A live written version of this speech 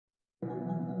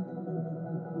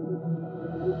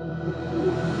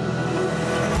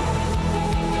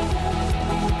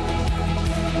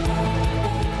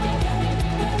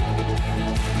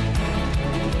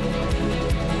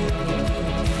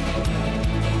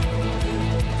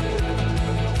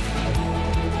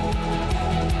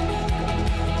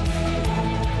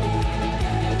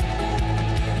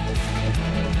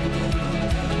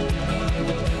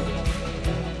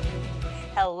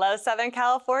Hello, Southern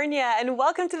California, and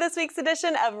welcome to this week's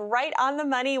edition of Right on the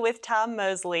Money with Tom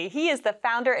Mosley. He is the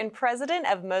founder and president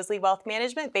of Mosley Wealth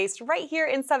Management based right here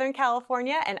in Southern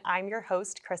California, and I'm your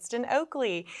host, Kristin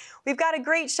Oakley. We've got a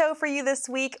great show for you this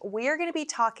week. We're going to be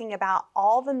talking about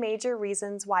all the major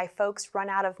reasons why folks run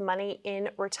out of money in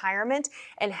retirement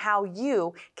and how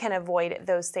you can avoid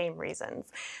those same reasons.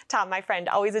 Tom, my friend,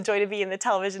 always a joy to be in the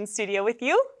television studio with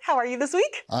you. How are you this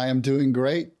week? I am doing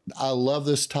great. I love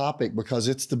this topic because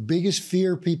it's the biggest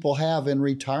fear people have in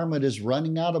retirement is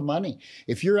running out of money.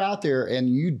 If you're out there and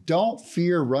you don't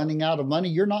fear running out of money,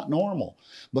 you're not normal.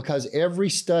 Because every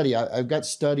study, I've got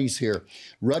studies here,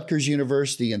 Rutgers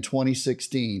University in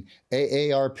 2016,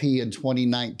 AARP in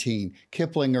 2019,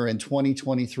 Kiplinger in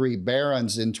 2023,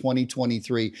 Barron's in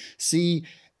 2023,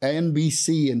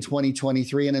 NBC in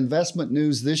 2023, and Investment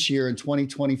News this year in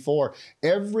 2024.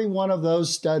 Every one of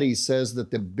those studies says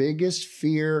that the biggest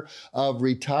fear of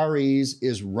retirees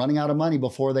is running out of money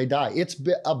before they die. It's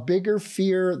a bigger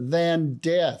fear than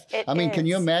death. I mean, can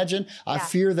you imagine? Yeah. I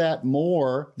fear that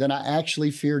more than I actually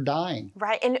fear dying.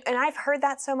 Right, and I've heard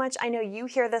that so much. I know you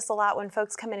hear this a lot when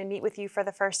folks come in and meet with you for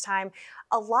the first time.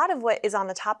 A lot of what is on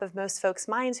the top of most folks'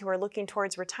 minds who are looking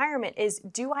towards retirement is,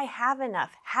 do I have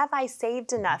enough? Have I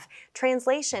saved enough?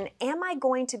 Translation, am I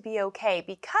going to be okay?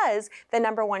 Because the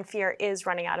number one fear is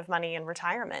running out of money in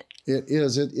retirement. It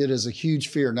is. It is a huge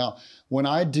fear. Now, when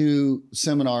I do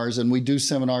seminars, and we do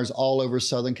seminars all over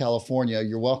Southern California,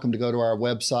 you're welcome to go to our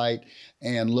website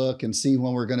and look and see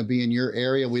when we're going to be in your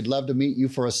area. We'd love to meet you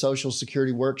for a Social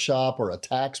Security workshop or a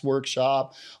tax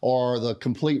workshop or the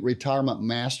complete retirement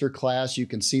master class. You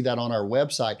can see that on our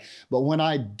website. But when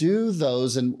I do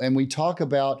those and we talk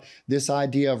about this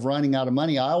idea of running out of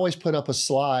money, I always put up a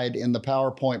slide in the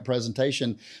PowerPoint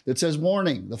presentation that says,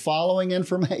 warning, the following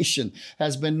information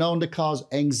has been known to cause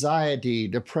anxiety,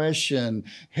 depression,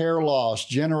 hair loss,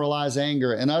 generalized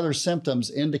anger, and other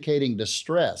symptoms indicating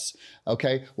distress.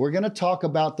 Okay, we're going to talk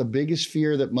about the biggest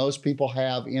fear that most people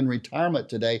have in retirement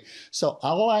today. So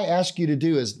all I ask you to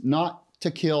do is not to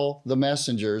kill the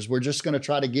messengers. We're just going to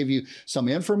try to give you some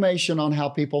information on how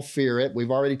people fear it.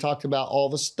 We've already talked about all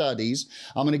the studies.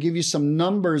 I'm going to give you some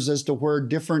numbers as to where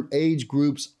different age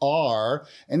groups are,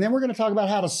 and then we're going to talk about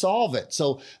how to solve it.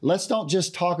 So let's don't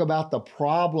just talk about the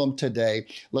problem today.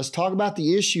 Let's talk about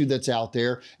the issue that's out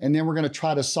there, and then we're going to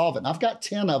try to solve it. And I've got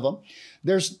 10 of them.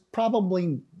 There's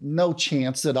probably no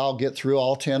chance that I'll get through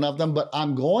all 10 of them, but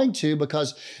I'm going to,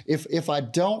 because if I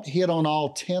don't hit on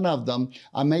all 10 of them,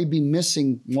 I may be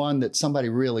missing one that somebody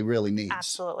really, really needs.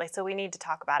 Absolutely. So we need to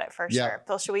talk about it for sure.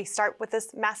 Phil, should we start with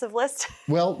this massive list?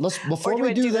 Well, before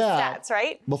we do that, the stats,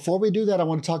 right? Before we do that, I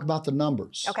want to talk about the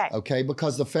numbers. Okay. Okay,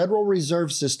 because the Federal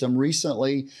Reserve System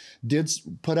recently did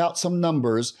put out some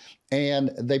numbers.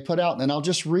 And they put out, and I'll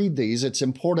just read these. It's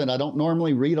important. I don't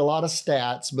normally read a lot of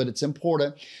stats, but it's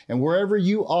important. And wherever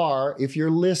you are, if you're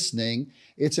listening,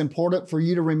 it's important for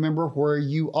you to remember where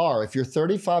you are. If you're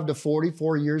 35 to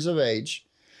 44 years of age,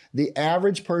 the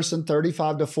average person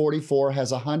 35 to 44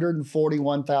 has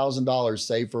 $141,000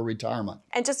 saved for retirement.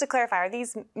 And just to clarify, are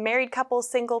these married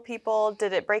couples, single people?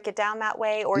 Did it break it down that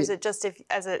way? Or is it just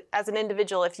as an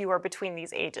individual if you were between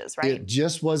these ages, right? It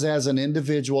just was as an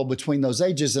individual between those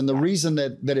ages. And the reason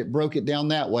that it broke it down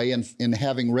that way, and in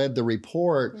having read the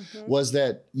report, was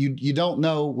that you don't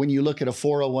know when you look at a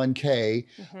 401k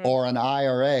or an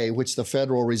IRA, which the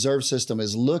Federal Reserve System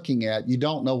is looking at, you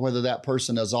don't know whether that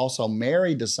person is also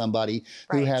married to somebody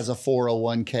who has a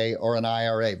 401k or an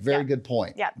IRA. Very good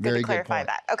point. Yeah, good to clarify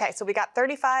that. Okay, so we got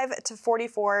 35 to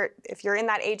 44. If you're in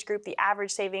that age group, the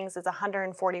average savings is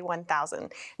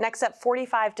 $141,000. Next up,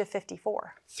 45 to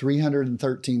 54.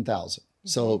 $313,000.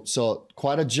 So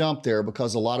quite a jump there,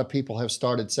 because a lot of people have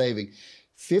started saving.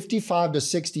 55 to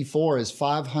 64 is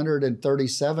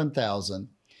 $537,000.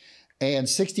 And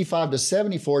 65 to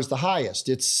 74 is the highest.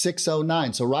 It's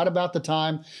 609. So right about the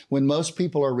time when most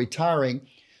people are retiring.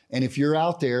 And if you're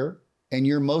out there and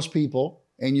you're most people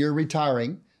and you're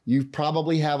retiring, you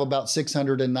probably have about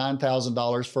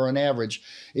 $609,000 for an average.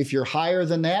 If you're higher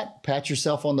than that, pat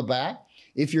yourself on the back.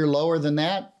 If you're lower than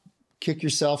that, kick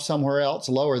yourself somewhere else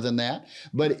lower than that.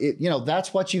 But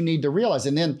that's what you need to realize.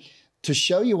 And then to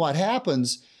show you what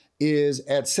happens is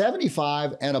at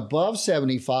 75 and above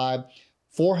 75,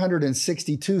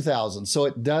 $462,000. So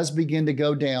it does begin to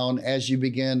go down as you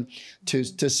begin to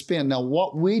spend. Now,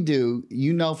 what we do,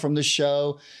 you know from the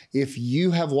show, if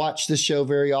you have watched the show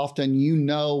very often, you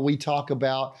know we talk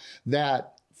about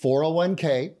that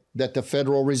 401k that the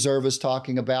Federal Reserve is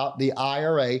talking about, the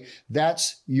IRA,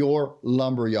 that's your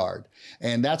lumberyard.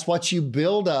 And that's what you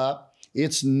build up.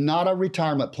 It's not a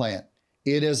retirement plan.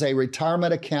 It is a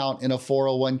retirement account in a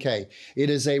 401k. It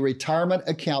is a retirement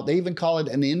account. They even call it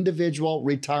an individual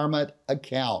retirement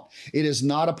account. It is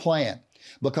not a plan,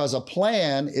 because a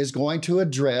plan is going to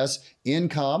address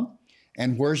income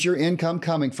and where's your income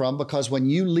coming from, because when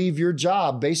you leave your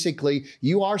job, basically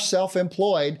you are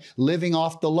self-employed living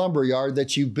off the lumberyard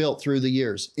that you built through the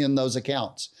years in those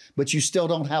accounts, but you still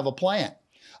don't have a plan.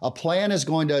 A plan is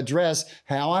going to address,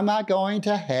 how am I going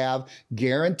to have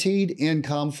guaranteed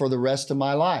income for the rest of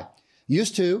my life?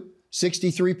 Used to,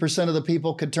 63% of the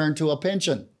people could turn to a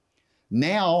pension.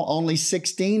 Now, only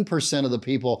 16% of the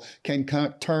people can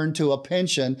turn to a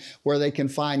pension where they can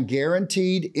find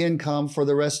guaranteed income for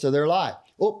the rest of their life.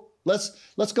 Oh,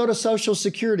 let's go to Social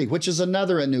Security, which is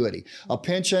another annuity. A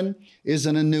pension is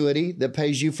an annuity that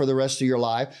pays you for the rest of your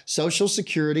life. Social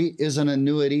Security is an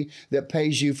annuity that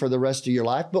pays you for the rest of your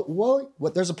life.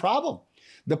 But there's a problem.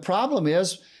 The problem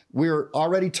is, we're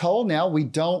already told now we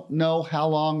don't know how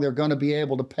long they're going to be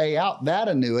able to pay out that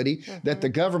annuity that the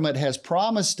government has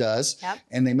promised us. Yep.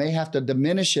 And they may have to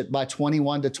diminish it by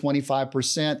 21 to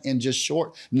 25% in just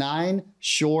 9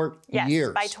 short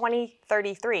years. By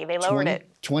 2033, they lowered it.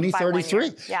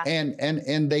 2033. Yeah.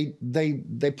 And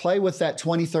they play with that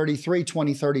 2033,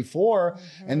 2034,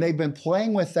 and they've been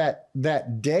playing with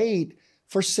that date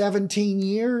for 17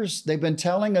 years. They've been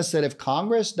telling us that if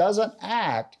Congress doesn't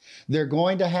act, they're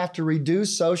going to have to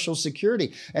reduce Social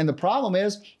Security. And the problem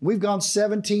is, we've gone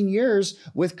 17 years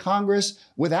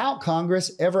without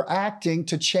Congress ever acting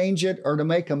to change it or to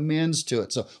make amends to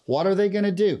it. So what are they going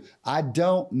to do? I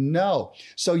don't know.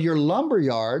 So your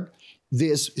lumberyard,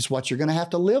 this is what you're going to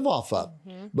have to live off of,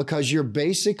 because you're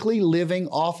basically living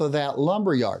off of that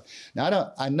lumberyard.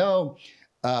 Now, I know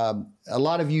a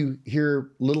lot of you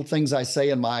hear little things I say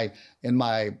in my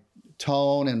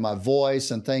tone and my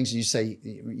voice and things. You say,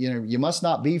 you must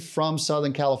not be from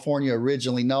Southern California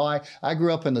originally. No, I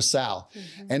grew up in the South.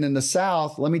 And in the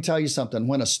South, let me tell you something.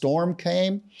 When a storm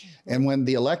came, and when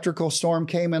the electrical storm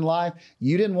came in life,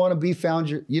 you didn't want to be found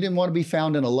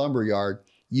in a lumberyard.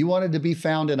 You wanted to be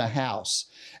found in a house.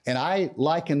 And I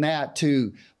liken that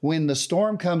to when the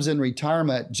storm comes in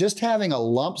retirement, just having a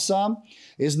lump sum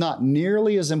is not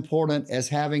nearly as important as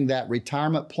having that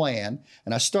retirement plan.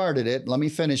 And I started it. Let me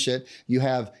finish it. You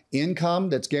have income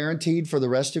that's guaranteed for the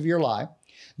rest of your life.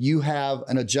 You have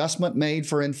an adjustment made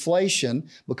for inflation,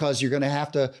 because you're going to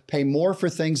have to pay more for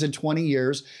things in 20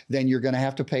 years than you're going to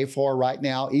have to pay for right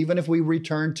now, even if we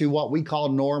return to what we call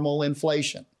normal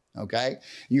inflation. Okay,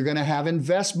 you're going to have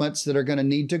investments that are going to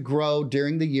need to grow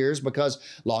during the years because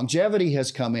longevity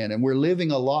has come in and we're living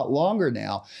a lot longer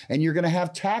now. And you're going to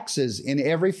have taxes in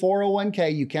every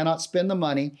 401k. You cannot spend the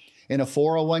money in a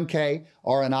 401k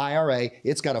or an IRA.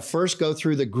 It's got to first go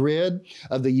through the grid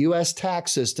of the U.S.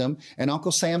 tax system, and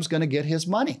Uncle Sam's going to get his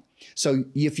money. So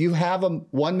if you have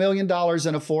 $1 million in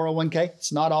a 401k,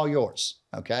 it's not all yours.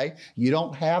 Okay, you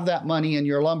don't have that money in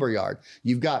your lumberyard.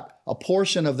 You've got a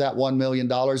portion of that $1 million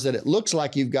that it looks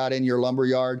like you've got in your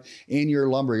lumberyard,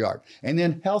 And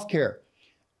then healthcare.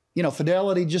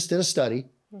 Fidelity just did a study,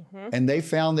 and they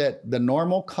found that the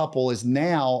normal couple is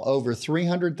now over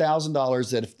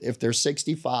 $300,000, that if they're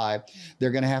 65,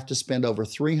 they're going to have to spend over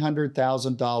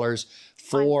 $300,000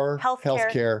 for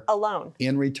healthcare alone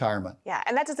in retirement. Yeah,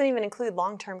 and that doesn't even include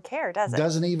long-term care, does it?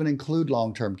 Doesn't even include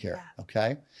long-term care,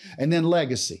 okay? And then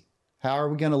legacy. How are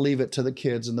we going to leave it to the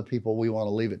kids and the people we want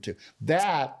to leave it to?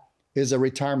 That is a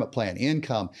retirement plan.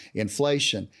 Income,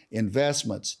 inflation,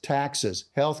 investments, taxes,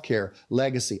 healthcare,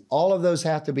 legacy. All of those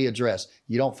have to be addressed.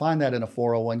 You don't find that in a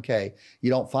 401k. You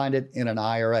don't find it in an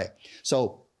IRA.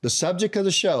 So the subject of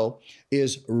the show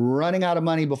is running out of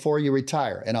money before you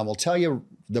retire. And I will tell you,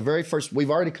 we've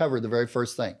already covered the very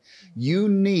first thing. You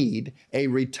need a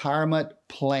retirement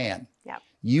plan. Yep.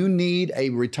 You need a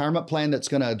retirement plan that's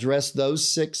going to address those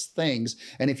 6 things.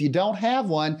 And if you don't have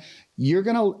one, you're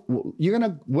going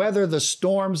to weather the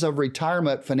storms of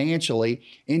retirement financially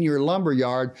in your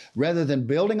lumberyard, rather than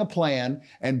building a plan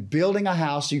and building a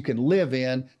house you can live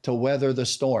in to weather the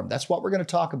storm. That's what we're going to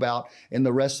talk about in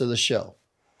the rest of the show.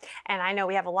 And I know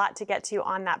we have a lot to get to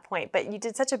on that point, but you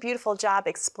did such a beautiful job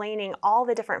explaining all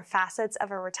the different facets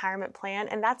of a retirement plan.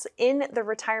 And that's in the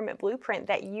retirement blueprint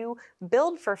that you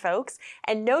build for folks.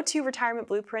 And no two retirement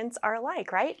blueprints are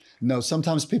alike, right? No,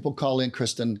 sometimes people call in,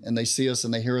 Kristin, and they see us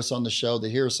and they hear us on the show, they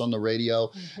hear us on the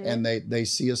radio, and they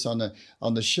see us on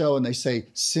the show and they say,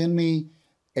 send me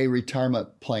a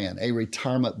retirement plan, a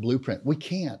retirement blueprint. We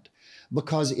can't,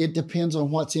 because it depends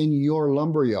on what's in your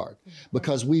lumberyard,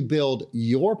 because we build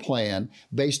your plan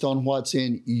based on what's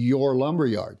in your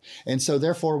lumberyard. And so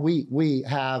therefore we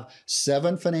have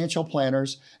 7 financial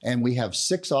planners and we have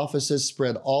 6 offices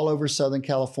spread all over Southern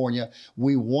California.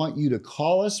 We want you to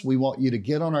call us. We want you to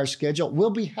get on our schedule.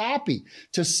 We'll be happy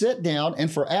to sit down, and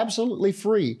for absolutely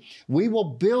free, we will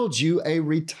build you a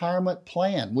retirement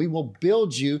plan. We will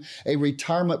build you a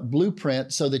retirement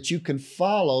blueprint so that you can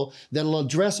follow, that'll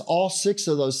address all 6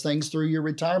 of those things through your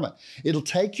retirement. It'll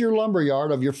take your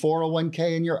lumberyard of your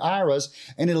 401k and your IRAs,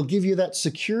 and it'll give you that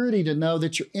security to know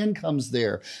that your income's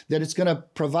there, that it's going to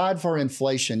provide for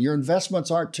inflation. Your investments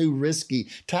aren't too risky.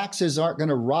 Taxes aren't going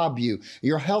to rob you.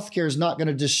 Your health care is not going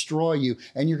to destroy you,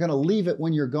 and you're going to leave it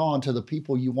when you're gone to the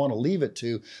people you want to leave it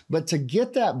to. But to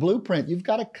get that blueprint, you've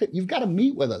got to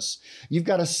meet with us. You've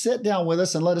got to sit down with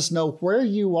us and let us know where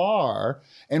you are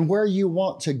and where you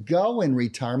want to go in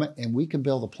retirement, and we can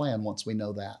build a plan once we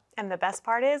know that. And the best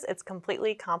part is it's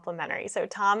completely complimentary. So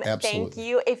Tom, Absolutely. Thank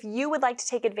you. If you would like to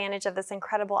take advantage of this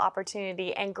incredible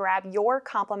opportunity and grab your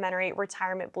complimentary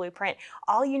retirement blueprint,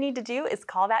 all you need to do is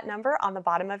call that number on the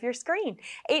bottom of your screen,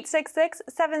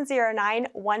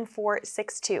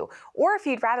 866-709-1462. Or if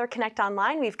you'd rather connect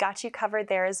online, we've got you covered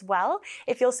there as well.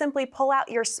 If you'll simply pull out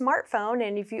your smartphone,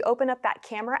 and if you open up that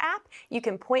camera app, you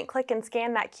can point, click, and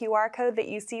scan that QR code that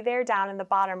you see there down in the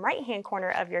bottom right-hand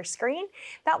corner of your screen.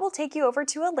 That will take you over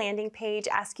to a landing page,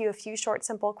 ask you a few short,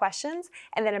 simple questions,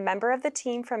 and then a member of the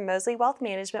team from Mosley Wealth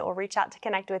Management will reach out to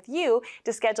connect with you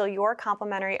to schedule your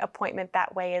complimentary appointment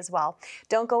that way as well.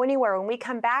 Don't go anywhere. When we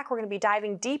come back, we're going to be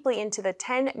diving deeply into the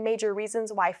 10 major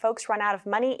reasons why folks run out of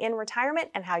money in retirement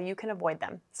and how you can avoid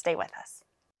them. Stay with us.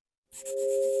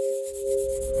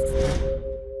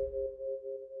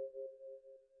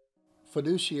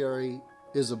 Fiduciary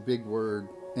is a big word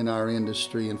in our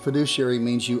industry, and fiduciary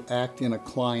means you act in a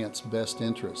client's best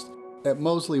interest. At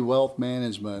Mosley Wealth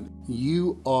Management,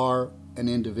 you are an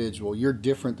individual. You're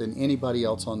different than anybody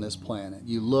else on this planet.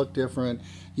 You look different.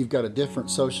 You've got a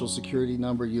different social security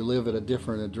number. You live at a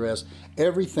different address.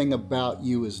 Everything about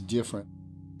you is different.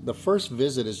 The first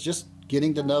visit is just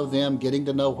getting to know them, getting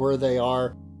to know where they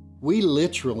are. We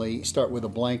literally start with a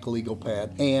blank legal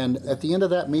pad. And at the end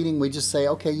of that meeting, we just say,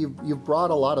 okay, you've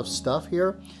brought a lot of stuff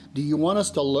here. Do you want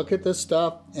us to look at this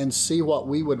stuff and see what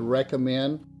we would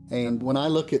recommend? And when I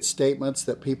look at statements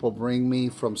that people bring me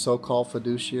from so-called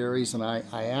fiduciaries, and I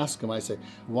ask them, I say,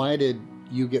 why did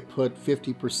you get put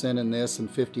 50% in this and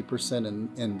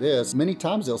 50% in this? Many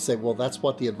times they'll say, well, that's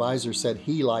what the advisor said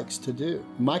he likes to do.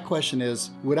 My question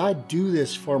is, would I do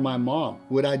this for my mom?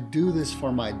 Would I do this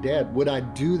for my dad? Would I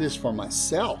do this for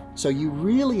myself? So you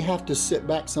really have to sit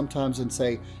back sometimes and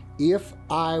say, if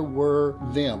I were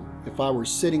them, if I were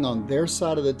sitting on their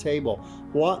side of the table,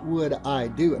 what would I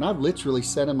do? And I've literally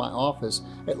sat in my office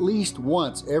at least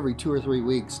once every 2 or 3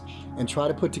 weeks and try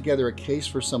to put together a case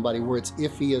for somebody where it's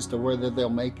iffy as to whether they'll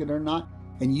make it or not.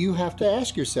 And you have to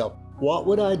ask yourself, what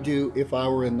would I do if I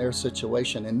were in their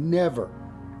situation? And never,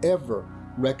 ever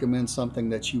recommend something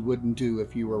that you wouldn't do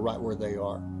if you were right where they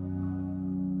are.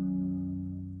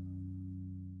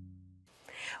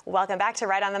 Welcome back to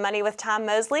Right on the Money with Tom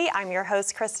Mosley. I'm your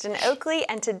host, Kristin Oakley,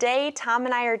 and today Tom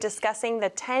and I are discussing the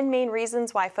 10 main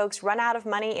reasons why folks run out of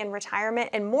money in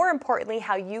retirement, and more importantly,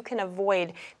 how you can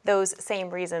avoid those same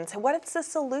reasons. What is the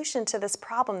solution to this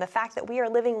problem? The fact that we are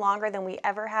living longer than we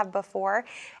ever have before,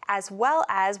 as well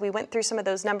as we went through some of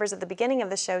those numbers at the beginning of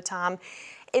the show, Tom.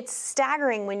 It's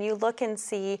staggering when you look and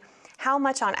see how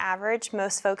much on average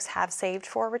most folks have saved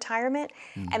for retirement.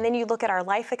 And then you look at our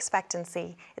life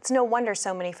expectancy. It's no wonder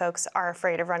so many folks are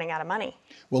afraid of running out of money.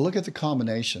 Well, look at the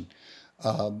combination.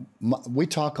 We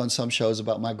talk on some shows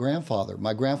about my grandfather.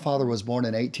 My grandfather was born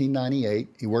in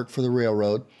 1898. He worked for the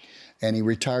railroad, and he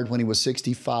retired when he was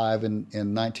 65 in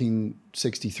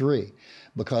 1963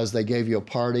 because they gave you a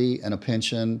party and a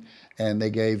pension, and they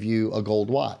gave you a gold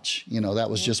watch. You know, that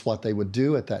was just what they would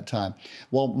do at that time.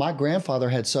 Well, my grandfather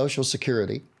had Social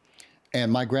Security,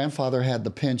 and my grandfather had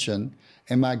the pension,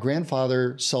 and my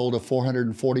grandfather sold a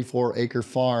 444-acre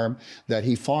farm that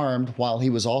he farmed while he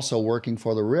was also working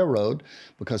for the railroad,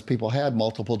 because people had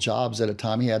multiple jobs at a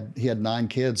time. He had 9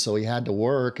 kids, so he had to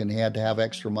work and he had to have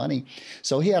extra money.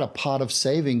 So he had a pot of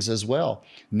savings as well.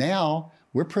 Now,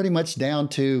 we're pretty much down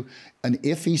to an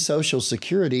iffy Social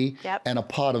Security Yep. and a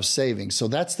pot of savings. So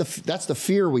that's the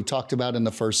fear we talked about in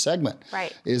the first segment.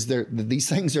 Right. Is these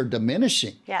things are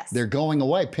diminishing. Yes. They're going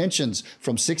away. Pensions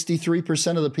from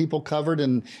 63% of the people covered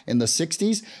in the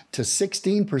 60s to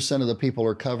 16% of the people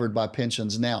are covered by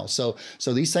pensions now. So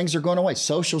these things are going away.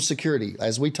 Social Security,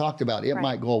 as we talked about, it Right.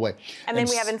 might go away. And then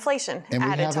we have inflation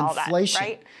added to all that,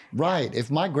 right? Right.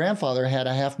 If my grandfather had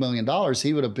 $500,000,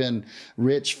 he would have been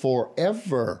rich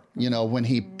forever, you know, when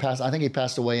he passed. I think he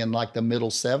passed away in like the middle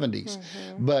 70s.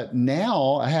 But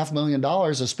now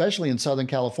 $500,000, especially in Southern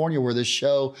California where this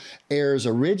show airs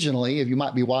originally, if you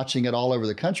might be watching it all over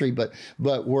the country, but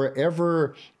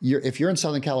wherever if you're in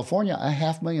Southern California,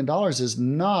 $500,000 is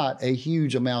not a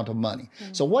huge amount of money.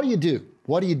 So what do you do?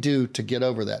 What do you do to get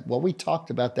over that? Well, we talked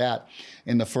about that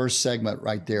in the first segment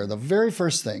right there. The very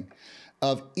first thing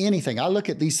of anything. I look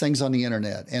at these things on the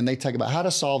internet and they talk about how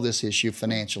to solve this issue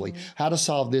financially, how to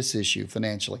solve this issue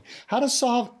financially, how to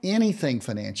solve anything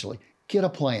financially. Get a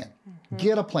plan.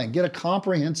 Get a plan. Get a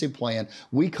comprehensive plan.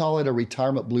 We call it a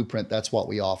retirement blueprint. That's what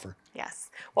we offer.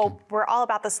 Yes. Well, we're all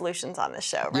about the solutions on this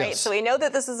show, right? Yes. So we know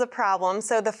that this is a problem.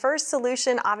 So the first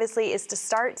solution, obviously, is to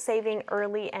start saving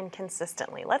early and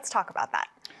consistently. Let's talk about that.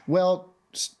 Well,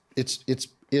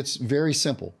 it's very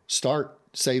simple. Start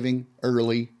saving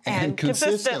early and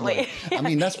consistently. I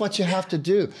mean, that's what you have to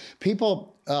do.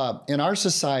 People in our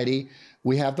society,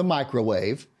 we have the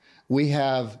microwave, we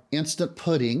have instant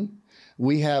pudding,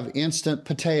 we have instant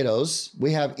potatoes,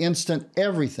 we have instant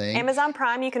everything. Amazon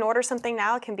Prime, you can order something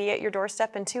now, it can be at your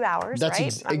doorstep in 2 hours, That's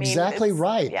right? exactly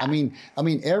right. Yeah. I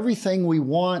mean, everything we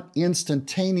want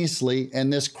instantaneously,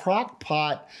 and this crock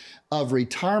pot of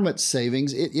retirement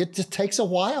savings, it just takes a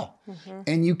while.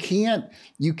 And you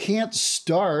can't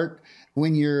start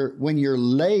when you're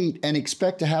late and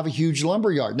expect to have a huge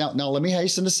lumberyard. Now let me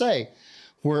hasten to say,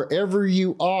 wherever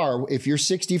you are, if you're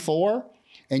 64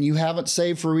 and you haven't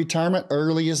saved for retirement,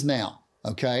 early is now.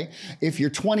 Okay. If you're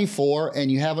 24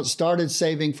 and you haven't started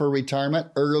saving for retirement,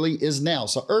 early is now.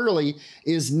 So early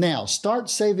is now. Start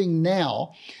saving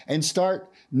now and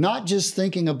start not just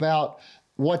thinking about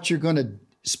what you're going to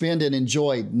spend and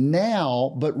enjoy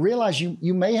now, but realize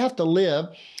you may have to live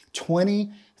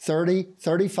 20, 30,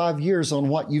 35 years on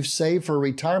what you've saved for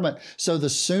retirement. So the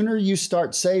sooner you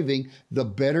start saving, the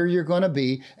better you're going to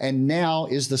be. And now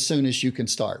is the soonest you can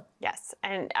start. Yes.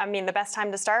 And I mean, the best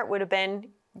time to start would have been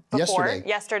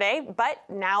yesterday, but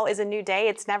now is a new day.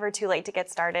 It's never too late to get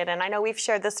started. And I know we've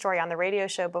shared this story on the radio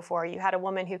show before. You had a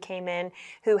woman who came in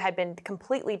who had been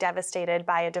completely devastated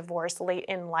by a divorce late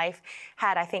in life,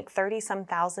 had, I think, $30-some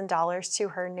thousand to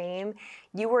her name.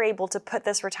 You were able to put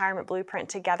this retirement blueprint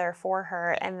together for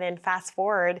her. And then fast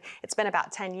forward, it's been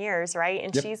about 10 years, right?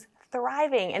 And she's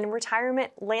thriving, and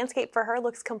retirement landscape for her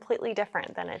looks completely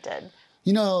different than it did.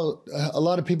 You know, a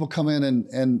lot of people come in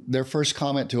and their first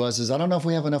comment to us is, I don't know if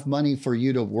we have enough money for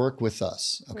you to work with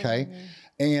us, okay?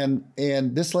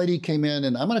 And this lady came in,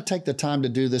 and I'm going to take the time to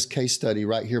do this case study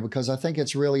right here because I think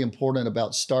it's really important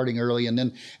about starting early. And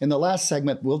then in the last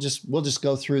segment, we'll just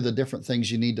go through the different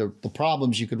things you need to, the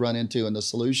problems you could run into and the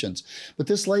solutions. But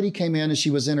this lady came in and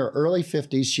she was in her early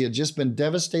 50s. She had just been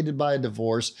devastated by a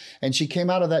divorce, and she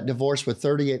came out of that divorce with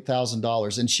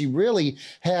 $38,000. And she really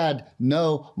had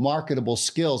no marketable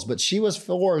skills, but she was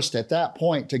forced at that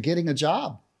point to getting a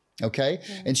job. Okay.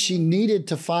 And she needed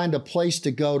to find a place to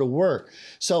go to work.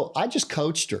 So I just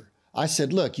coached her. I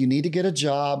said, look, you need to get a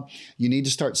job. You need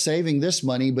to start saving this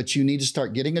money, but you need to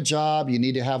start getting a job. You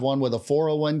need to have one with a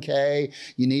 401k.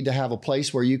 You need to have a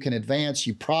place where you can advance.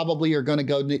 You probably are going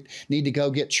to need to go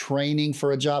get training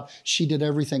for a job. She did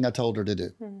everything I told her to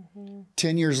do.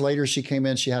 10 years later, she came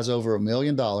in. She has over $1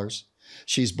 million.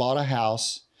 She's bought a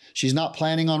house. She's not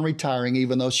planning on retiring,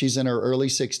 even though she's in her early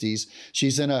 60s.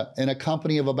 She's in a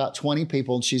company of about 20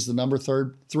 people, and she's the number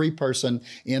 3 person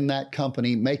in that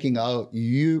company, making a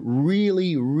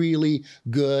really, really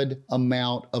good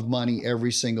amount of money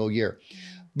every single year.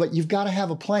 But you've got to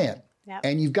have a plan.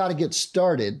 And you've got to get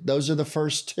started. Those are the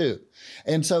first two.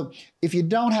 And so if you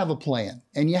don't have a plan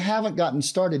and you haven't gotten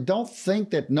started, don't think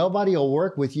that nobody will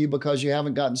work with you because you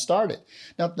haven't gotten started.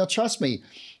 Now trust me,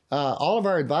 all of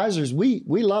our advisors, we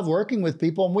love working with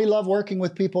people, and we love working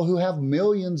with people who have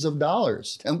millions of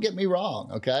dollars. Don't get me wrong,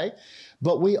 okay?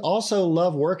 But we also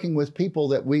love working with people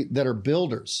that are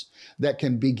builders, that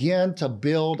can begin to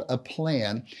build a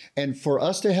plan. And for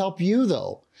us to help you,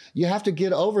 though, you have to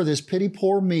get over this pity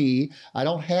poor me. I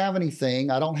don't have anything.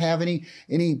 I don't have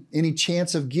any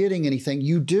chance of getting anything.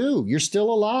 You do. You're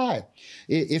still alive.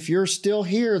 If you're still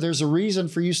here, there's a reason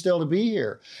for you still to be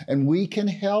here. And we can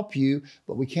help you,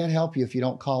 but we can't help you if you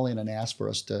don't call in and ask for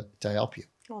us to help you.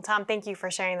 Well, Tom, thank you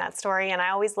for sharing that story. And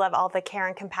I always love all the care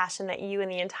and compassion that you and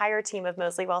the entire team of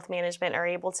Mosley Wealth Management are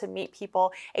able to meet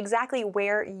people exactly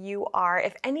where you are.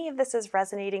 If any of this is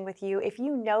resonating with you, if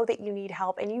you know that you need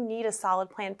help and you need a solid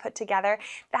plan put together,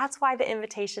 that's why the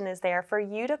invitation is there for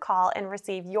you to call and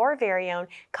receive your very own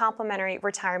complimentary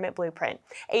retirement blueprint.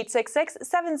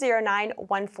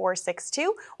 866-709-1462.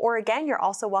 Or again, you're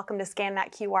also welcome to scan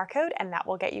that QR code and that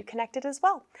will get you connected as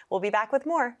well. We'll be back with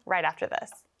more right after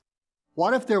this.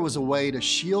 What if there was a way to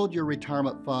shield your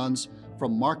retirement funds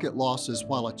from market losses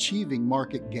while achieving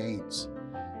market gains?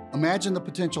 Imagine the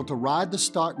potential to ride the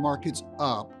stock markets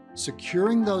up,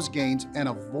 securing those gains and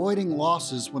avoiding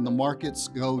losses when the markets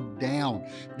go down.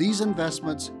 These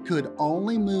investments could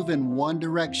only move in one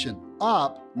direction,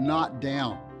 up, not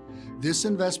down. This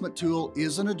investment tool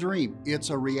isn't a dream,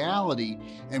 it's a reality,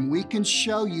 and we can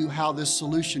show you how this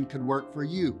solution could work for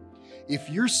you. If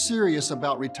you're serious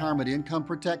about retirement income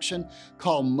protection,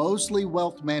 call Mosley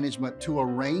Wealth Management to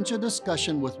arrange a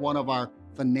discussion with one of our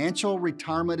financial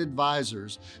retirement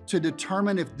advisors to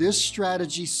determine if this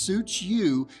strategy suits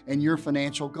you and your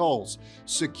financial goals.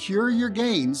 Secure your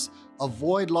gains,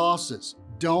 avoid losses.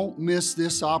 Don't miss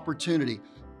this opportunity.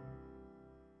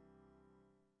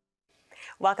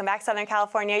 Welcome back, Southern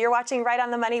California. You're watching Right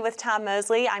on the Money with Tom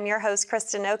Mosley. I'm your host,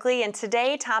 Kristin Oakley, and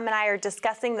today Tom and I are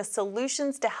discussing the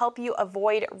solutions to help you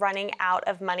avoid running out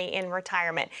of money in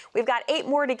retirement. We've got 8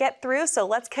 more to get through, so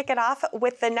let's kick it off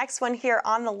with the next one here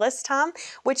on the list, Tom,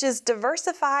 which is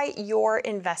diversify your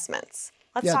investments.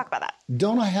 Let's talk about that.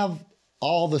 Don't I have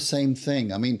all the same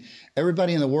thing? I mean,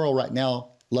 everybody in the world right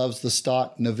now loves the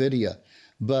stock NVIDIA.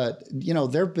 But, you know,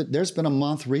 there's been a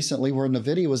month recently where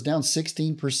NVIDIA was down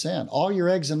 16%. All your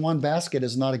eggs in one basket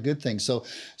is not a good thing. So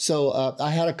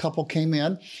I had a couple came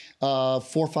in 4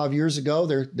 or 5 years ago.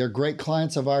 They're great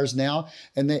clients of ours now.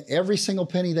 And every single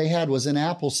penny they had was in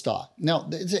Apple stock. Now,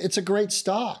 it's a great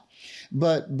stock.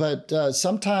 But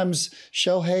sometimes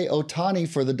Shohei Ohtani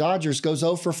for the Dodgers goes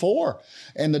 0 for 4,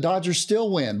 and the Dodgers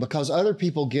still win because other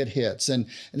people get hits. And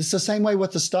it's the same way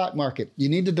with the stock market. You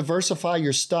need to diversify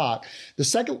your stock. The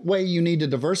second way you need to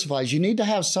diversify is you need to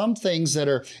have some things that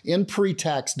are in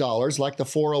pre-tax dollars, like the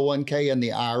 401k and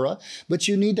the IRA, but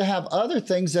you need to have other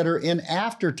things that are in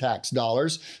after-tax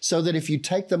dollars so that if you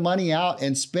take the money out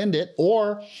and spend it,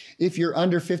 or if you're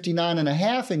under 59 and a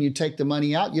half and you take the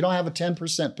money out, you don't have a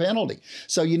 10% penalty.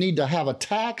 So you need to have a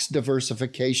tax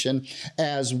diversification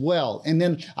as well. And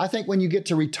then I think when you get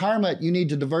to retirement, you need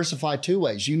to diversify 2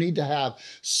 ways. You need to have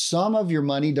some of your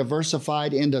money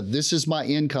diversified into this is my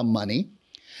income money,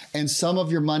 and some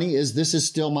of your money is this is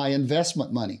still my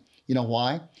investment money. You know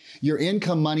why? Your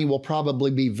income money will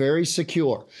probably be very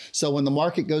secure. So when the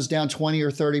market goes down 20 or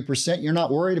 30%, you're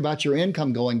not worried about your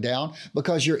income going down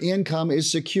because your income is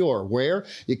secure. Where?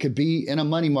 It could be in a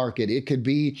money market. It could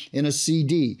be in a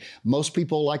CD. Most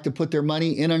people like to put their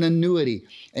money in an annuity.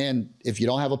 And if you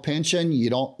don't have a pension, you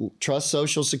don't trust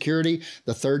Social Security,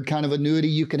 the third kind of annuity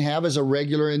you can have is a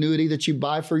regular annuity that you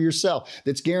buy for yourself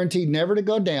that's guaranteed never to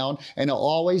go down, and it'll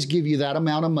always give you that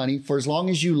amount of money for as long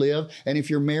as you live, and if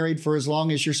you're married, for as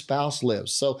long as your spouse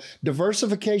lives. So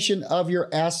diversification of your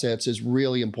assets is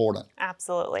really important.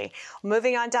 Absolutely.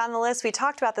 Moving on down the list, we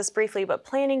talked about this briefly, but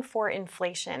planning for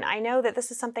inflation. I know that this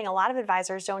is something a lot of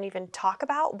advisors don't even talk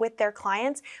about with their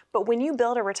clients, but when you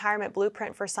build a retirement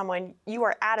blueprint for someone, you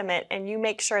are adamant and you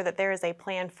make sure that there is a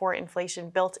plan for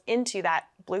inflation built into that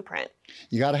blueprint.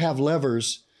 You got to have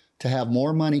levers to have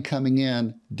more money coming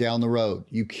in down the road.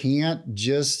 You can't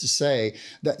just say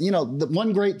that, you know, the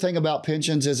one great thing about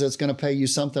pensions is it's going to pay you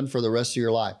something for the rest of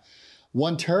your life.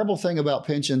 One terrible thing about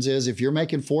pensions is if you're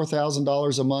making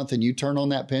 $4,000 a month and you turn on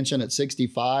that pension at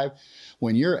 65,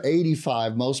 when you're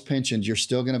 85, most pensions, you're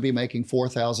still going to be making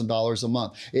 $4,000 a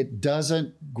month. It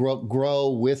doesn't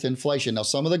grow with inflation. Now,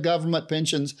 some of the government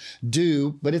pensions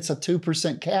do, but it's a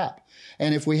 2% cap.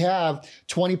 And if we have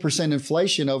 20%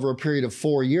 inflation over a period of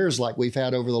 4 years, like we've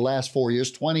had over the last 4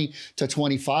 years, 20 to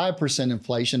 25%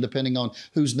 inflation, depending on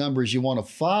whose numbers you want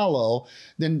to follow,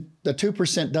 then the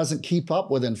 2% doesn't keep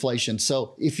up with inflation.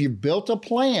 So if you built a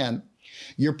plan,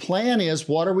 your plan is,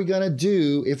 what are we going to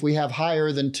do if we have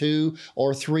higher than 2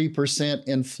 or 3%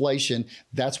 inflation?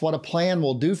 That's what a plan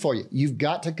will do for you. You've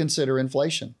got to consider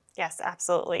inflation. Yes,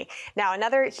 absolutely. Now,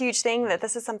 another huge thing that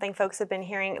this is something folks have been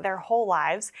hearing their whole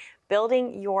lives,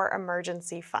 building your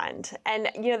emergency fund. And,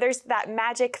 you know, there's that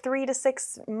magic 3 to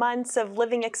 6 months of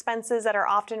living expenses that are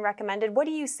often recommended. What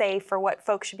do you say for what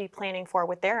folks should be planning for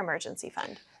with their emergency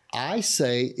fund? I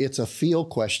say it's a feel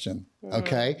question,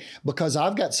 okay? Because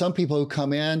I've got some people who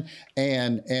come in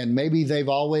and maybe they've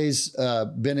always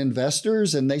been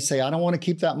investors and they say, I don't want to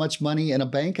keep that much money in a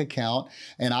bank account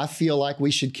and I feel like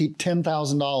we should keep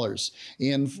 $10,000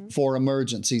 in for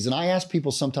emergencies. And I ask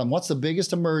people sometimes, what's the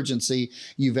biggest emergency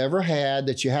you've ever had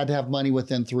that you had to have money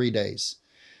within 3 days?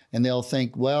 And they'll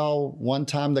think, well, one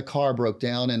time the car broke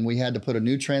down and we had to put a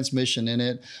new transmission in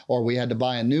it, or we had to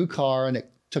buy a new car and it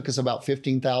took us about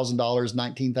 $15,000,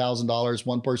 $19,000.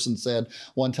 One person said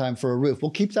one time for a roof.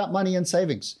 Well, keep that money in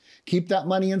savings. Keep that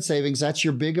money in savings. That's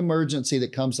your big emergency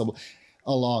that comes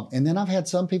along. And then I've had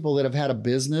some people that have had a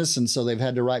business and so they've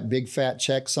had to write big fat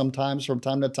checks sometimes from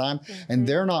time to time, and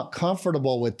they're not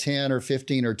comfortable with 10 or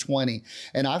 15 or 20.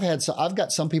 And I've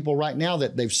got some people right now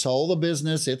that they've sold the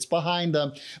business, it's behind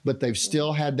them, but they've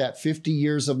still had that 50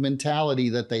 years of mentality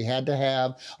that they had to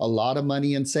have a lot of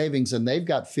money in savings, and they've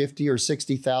got $50,000 or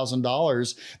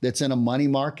 $60,000 that's in a money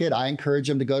market. I encourage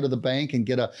them to go to the bank and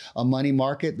get a money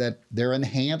market that they're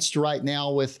enhanced right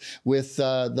now with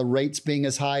the rates being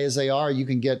as high as they are. You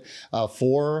can get a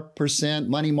 4%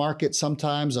 money market,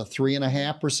 sometimes a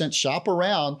 3.5%. Shop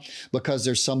around, because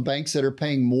there's some banks that are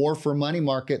paying more for money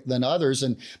market than others.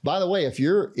 And by the way, if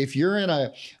you're in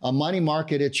a money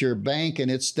market at your bank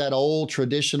and it's that old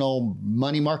traditional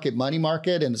money market,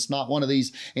 and it's not one of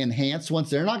these enhanced ones,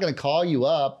 they're not going to call you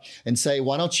up and say,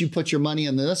 why don't you put your money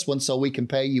in this one so we can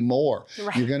pay you more?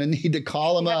 Right. You're going to need to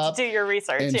call them up, do your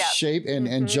research, and shape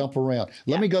and jump around.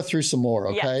 Let me go through some more,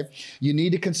 okay? You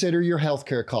need to consider your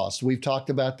healthcare costs. We've talked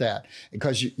about that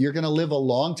because you're going to live a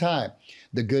long time.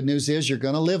 The good news is you're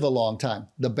going to live a long time.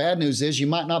 The bad news is you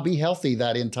might not be healthy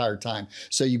that entire time.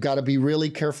 So you've got to be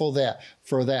really careful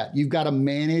for that. You've got to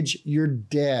manage your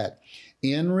debt.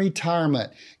 In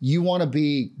retirement, you want to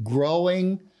be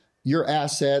growing your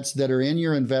assets that are in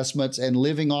your investments and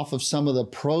living off of some of the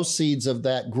proceeds of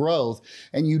that growth.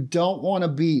 And you don't want to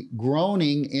be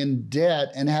groaning in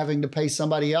debt and having to pay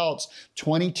somebody else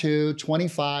 22,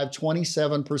 25,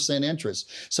 27% interest.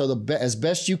 So as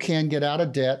best you can, get out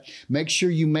of debt. Make sure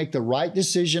you make the right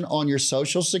decision on your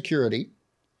Social Security.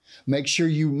 Make sure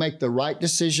you make the right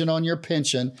decision on your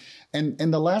pension. And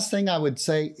the last thing I would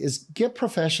say is get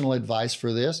professional advice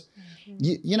for this.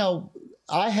 You know,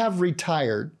 I have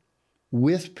retired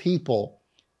with people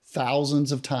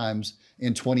thousands of times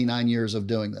in 29 years of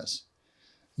doing this.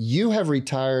 You have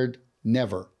retired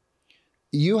never.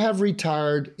 You have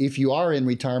retired, if you are in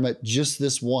retirement, just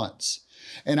this once.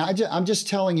 And I'm just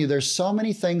telling you, there's so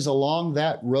many things along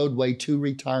that roadway to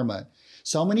retirement,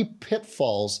 so many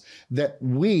pitfalls that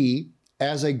we,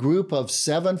 as a group of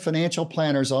 7 financial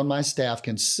planners on my staff,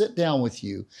 can sit down with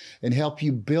you and help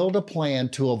you build a plan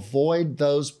to avoid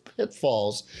those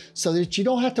pitfalls so that you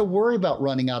don't have to worry about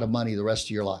running out of money the rest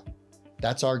of your life.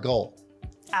 That's our goal.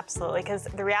 Absolutely, because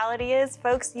the reality is,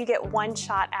 folks, you get one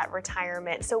shot at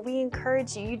retirement. So we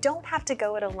encourage you, you don't have to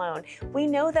go it alone. We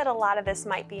know that a lot of this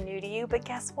might be new to you, but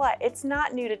guess what? It's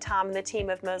not new to Tom and the team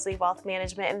of Mosley Wealth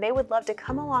Management, and they would love to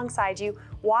come alongside you,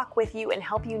 walk with you, and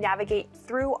help you navigate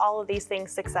through all of these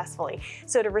things successfully.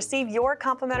 So to receive your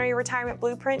complimentary retirement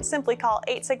blueprint, simply call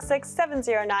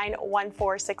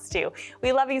 866-709-1462.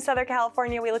 We love you, Southern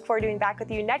California. We look forward to being back with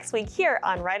you next week here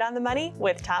on Right on the Money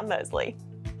with Tom Mosley.